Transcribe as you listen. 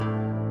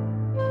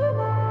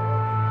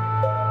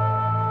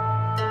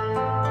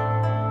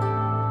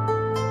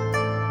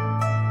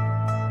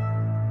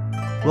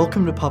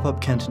Welcome to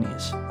Pop-Up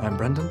Cantonese. I'm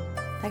Brendan.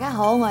 大家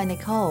好，我係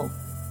Nicole。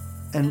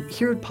 And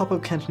here at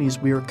Pop-Up Cantonese,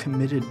 we are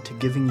committed to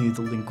giving you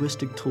the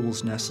linguistic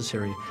tools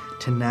necessary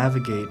to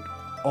navigate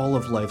all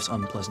of life's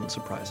unpleasant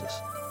surprises,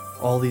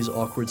 all these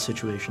awkward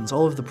situations,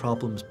 all of the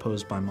problems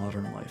posed by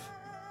modern life.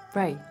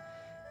 Right.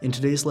 In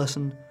today's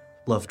lesson,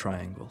 love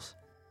triangles.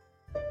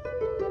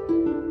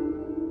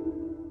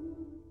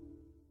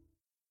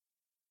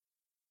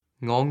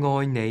 我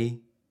愛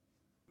你，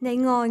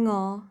你愛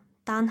我，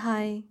但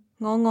係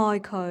我愛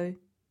佢。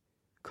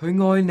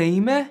佢愛你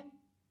咩？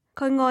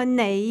佢愛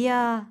你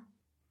啊！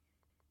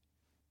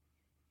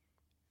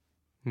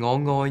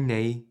我愛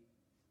你，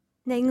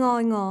你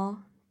愛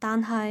我，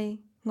但係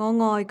我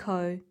愛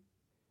佢。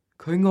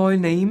佢愛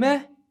你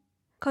咩？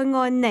佢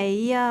愛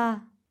你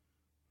啊！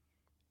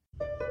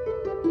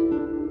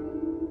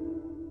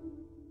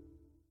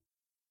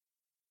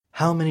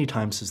 How many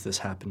times has this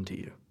happened to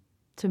you?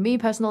 To me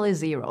personally,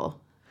 0.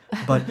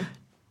 But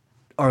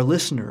our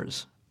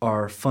listeners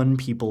are fun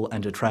people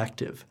and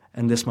attractive,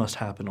 and this must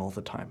happen all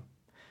the time.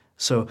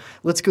 So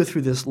let's go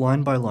through this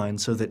line by line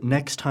so that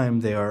next time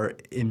they are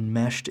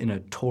enmeshed in a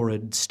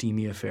torrid,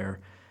 steamy affair,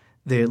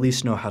 they at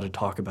least know how to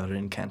talk about it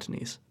in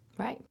Cantonese.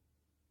 Right.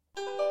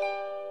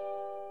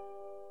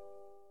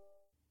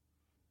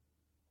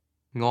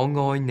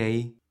 我愛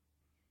你，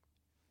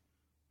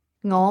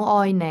我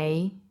愛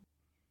你，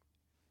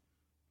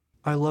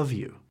 I love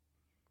you.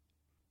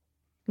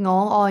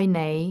 我愛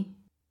你，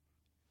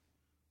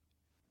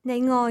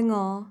你愛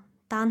我，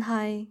但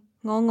係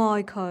我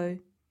愛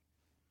佢。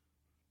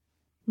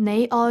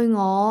你愛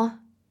我，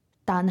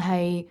但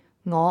係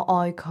我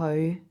愛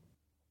佢。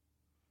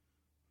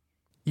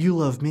You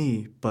love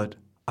me, but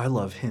I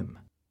love him.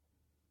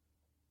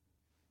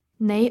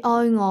 你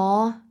愛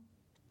我，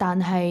但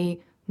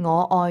係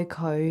我愛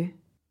佢。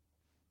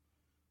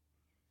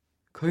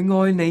佢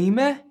愛你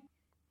咩？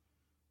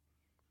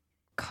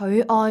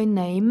佢愛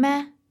你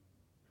咩？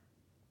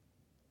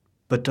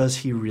 But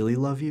does he really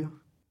love you?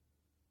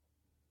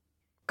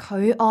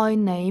 佢愛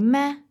你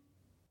咩？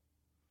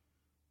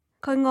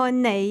佢愛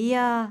你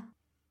啊！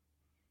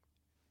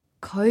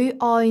佢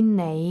愛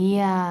你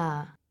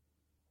啊！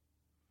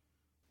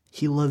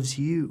 He loves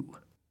you.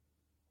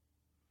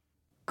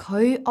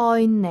 佢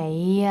愛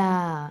你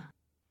啊！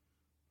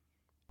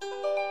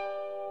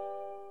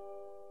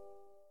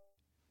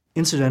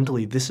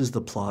 Incidentally, this is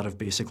the plot of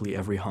basically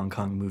every Hong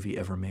Kong movie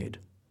ever made.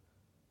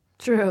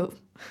 True.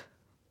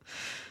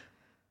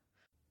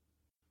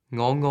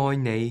 我愛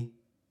你，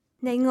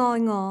你愛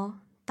我，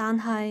但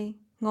係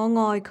我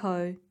愛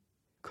佢。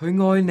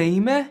佢愛你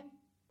咩？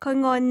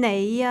佢愛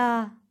你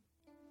啊！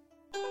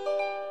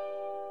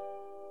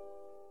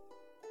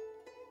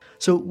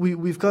 So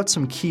we've got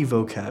some key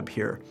vocab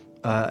here,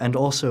 and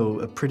also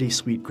a pretty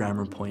sweet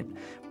grammar point.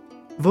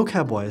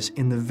 Vocab-wise,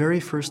 in the very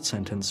first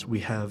sentence, we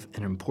have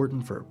an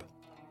important verb,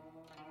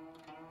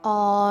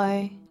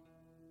 愛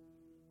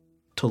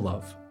to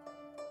love.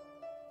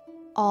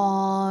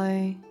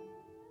 愛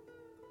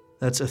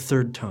That's a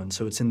third tone,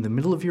 so it's in the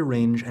middle of your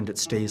range and it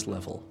stays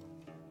level.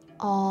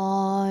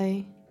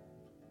 愛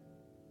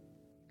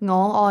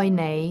我愛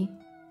你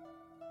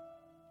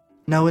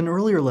Now, in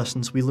earlier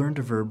lessons, we learned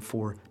a verb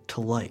for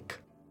to like,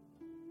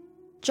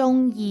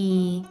 鍾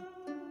意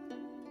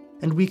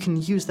and we can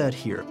use that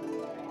here.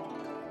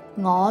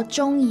 我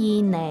鍾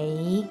意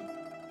你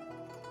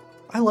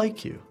I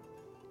like you.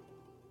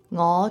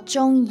 我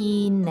鍾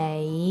意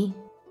你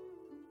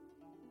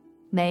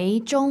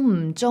你鍾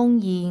唔鍾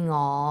意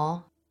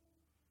我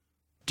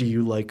Do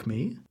you like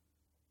me?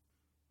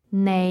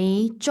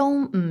 你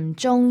鍾唔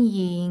鍾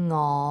意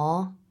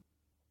我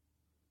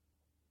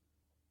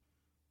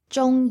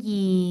鍾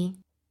意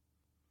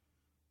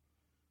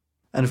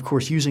And of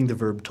course, using the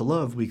verb to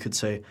love, we could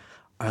say,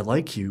 I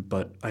like you,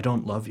 but I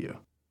don't love you.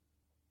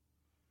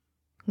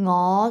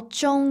 我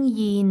鍾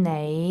意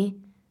你，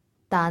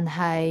但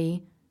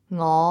係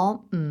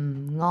我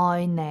唔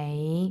愛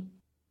你。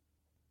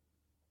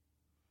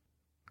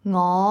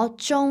我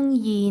鍾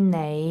意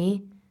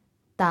你，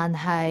但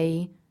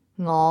係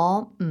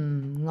我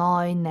唔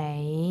愛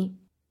你。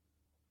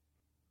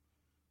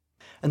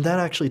 And that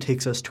actually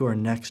takes us to our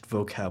next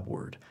vocab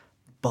word,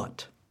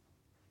 but.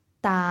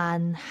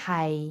 但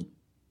係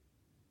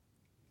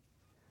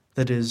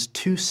That is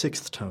 2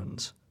 sixth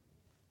tones.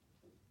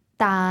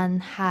 但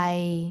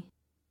係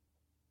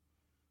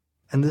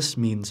And this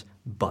means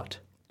but,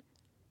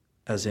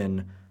 as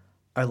in,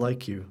 I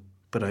like you,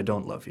 but I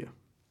don't love you.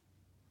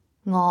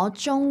 我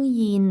鍾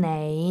意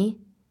你，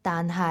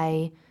但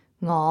係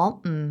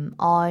我唔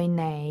愛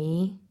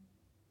你。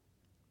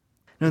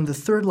 Now, in the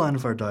third line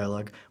of our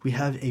dialogue, we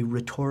have a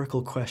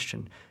rhetorical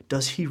question.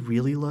 Does he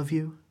really love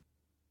you?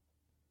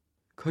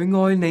 佢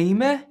愛你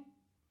咩？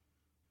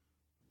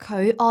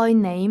佢愛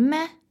你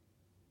咩？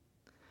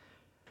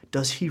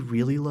 Does he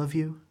really love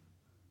you?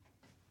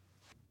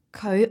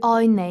 佢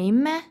愛你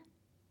咩？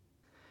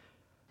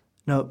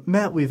 Now,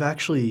 Matt, we've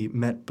actually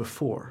met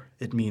before.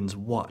 It means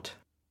what?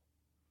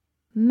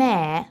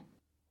 咩？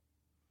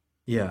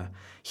 Yeah.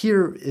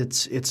 Here,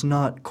 it's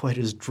not quite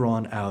as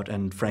drawn out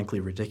and frankly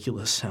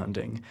ridiculous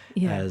sounding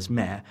Yeah. as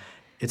meh.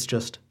 It's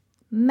just,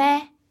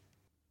 咩？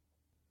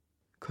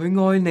佢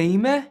愛你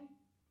咩？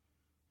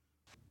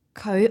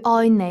佢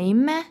愛你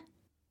咩？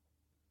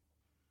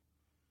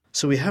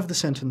 so we have the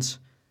sentence,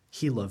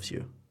 he loves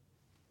you.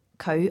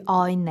 佢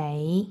愛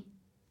你，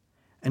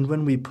 And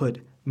when we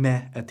put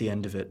meh at the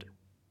end of it,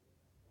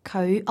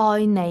 佢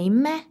愛你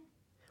咩？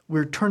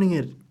 we're turning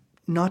it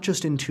not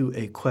just into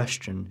a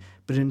question,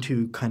 but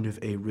into kind of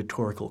a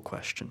rhetorical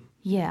question.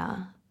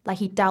 Yeah, like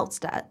he doubts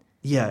that.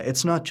 Yeah,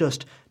 it's not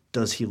just,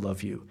 does he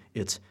love you?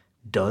 It's,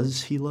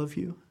 does he love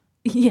you?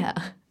 Yeah.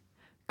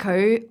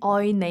 佢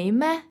愛你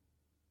咩？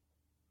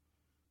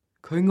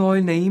佢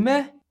愛你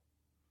咩？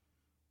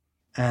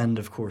 And,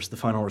 of course, the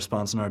final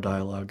response in our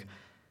dialogue,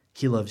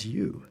 he loves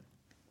you.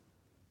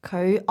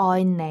 佢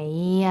愛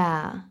你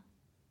啊！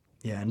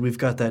 Yeah, and we've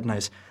got that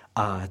nice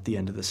at the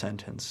end of the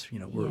sentence. You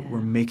know, we're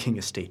making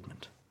a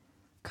statement.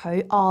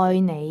 佢愛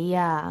你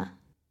啊！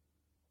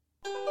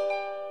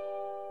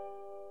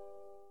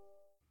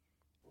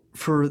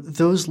 For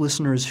those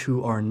listeners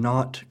who are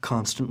not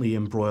constantly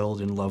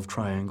embroiled in love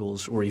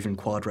triangles or even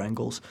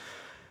quadrangles,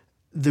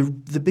 the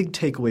big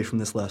takeaway from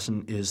this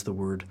lesson is the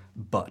word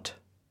but.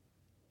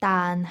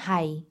 但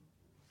係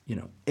You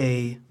know,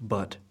 A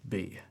but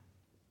B.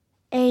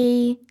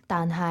 A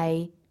但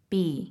係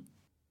B，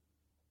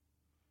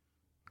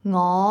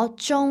 我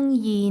鍾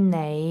意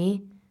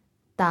你，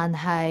但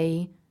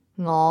係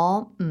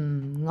我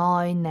唔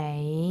愛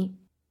你。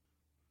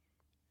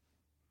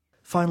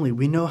 Finally,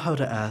 we know how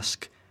to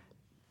ask,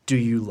 do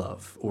you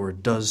love or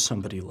does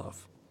somebody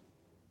love?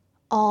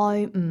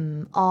 愛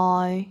唔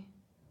愛？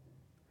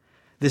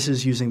 This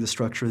is using the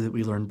structure that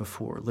we learned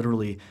before,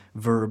 literally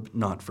verb,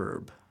 not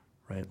verb,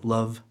 right?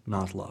 Love,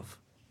 not love.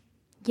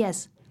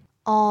 Yes，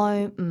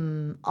 愛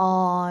唔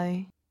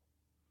愛？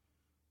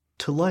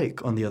 To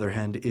like, on the other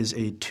hand, is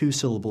a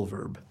two-syllable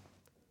verb.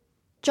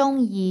 鍾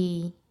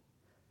意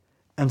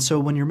And so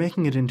when you're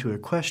making it into a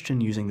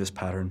question using this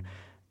pattern,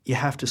 you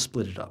have to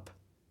split it up.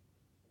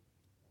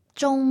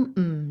 鍾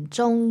唔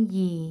鍾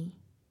意？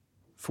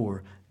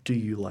 For do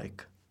you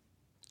like?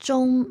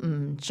 鍾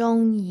唔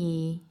鍾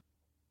意？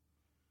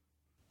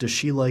 Does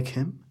she like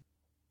him?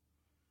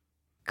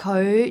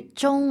 佢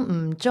鍾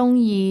唔鍾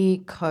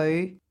意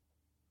佢？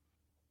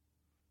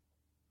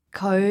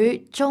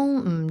佢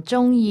鍾唔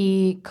鍾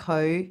意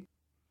佢？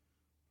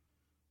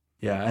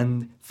 Yeah,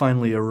 and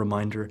finally a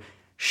reminder,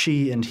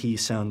 she and he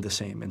sound the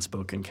same in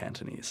spoken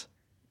Cantonese.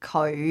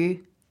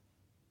 佢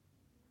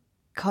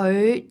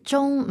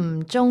鍾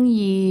唔鍾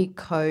意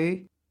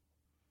佢？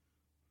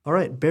 All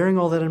right, bearing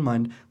all that in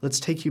mind, let's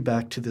take you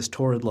back to this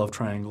torrid love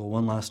triangle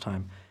one last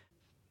time.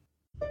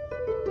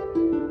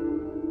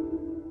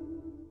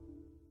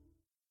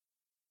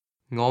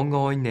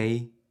 我愛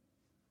你，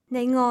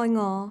你愛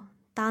我，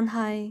但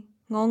係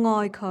我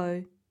愛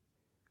佢。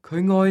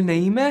佢愛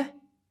你咩？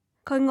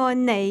佢愛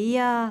你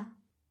啊！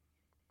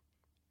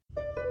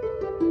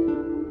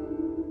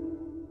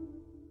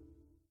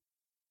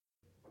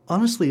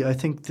 Honestly, I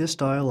think this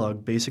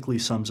dialogue basically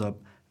sums up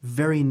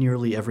very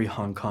nearly every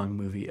Hong Kong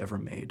movie ever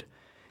made.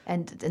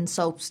 And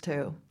soaps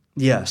too.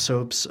 Yeah,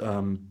 soaps,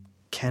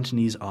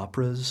 Cantonese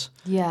operas,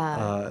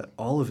 Yeah.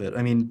 all of it.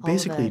 I mean, All of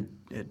basically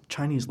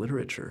Chinese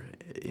literature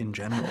in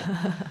general.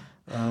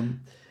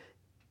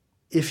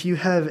 If you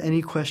have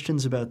any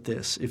questions about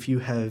this, if you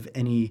have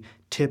any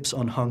tips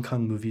on Hong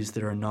Kong movies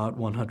that are not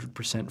 100%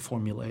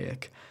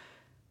 formulaic,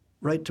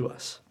 write to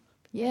us.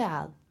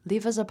 Yeah.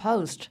 Leave us a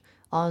post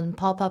on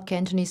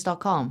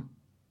popupcantonese.com.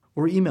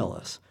 Or email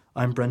us.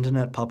 I'm Brendan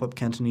at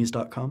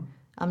popupcantonese.com.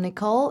 I'm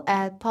Nicole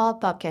at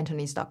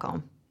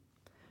popupcantonese.com.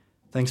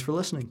 Thanks for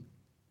listening.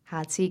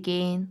 下次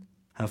見。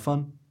 Have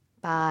fun.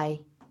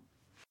 Bye.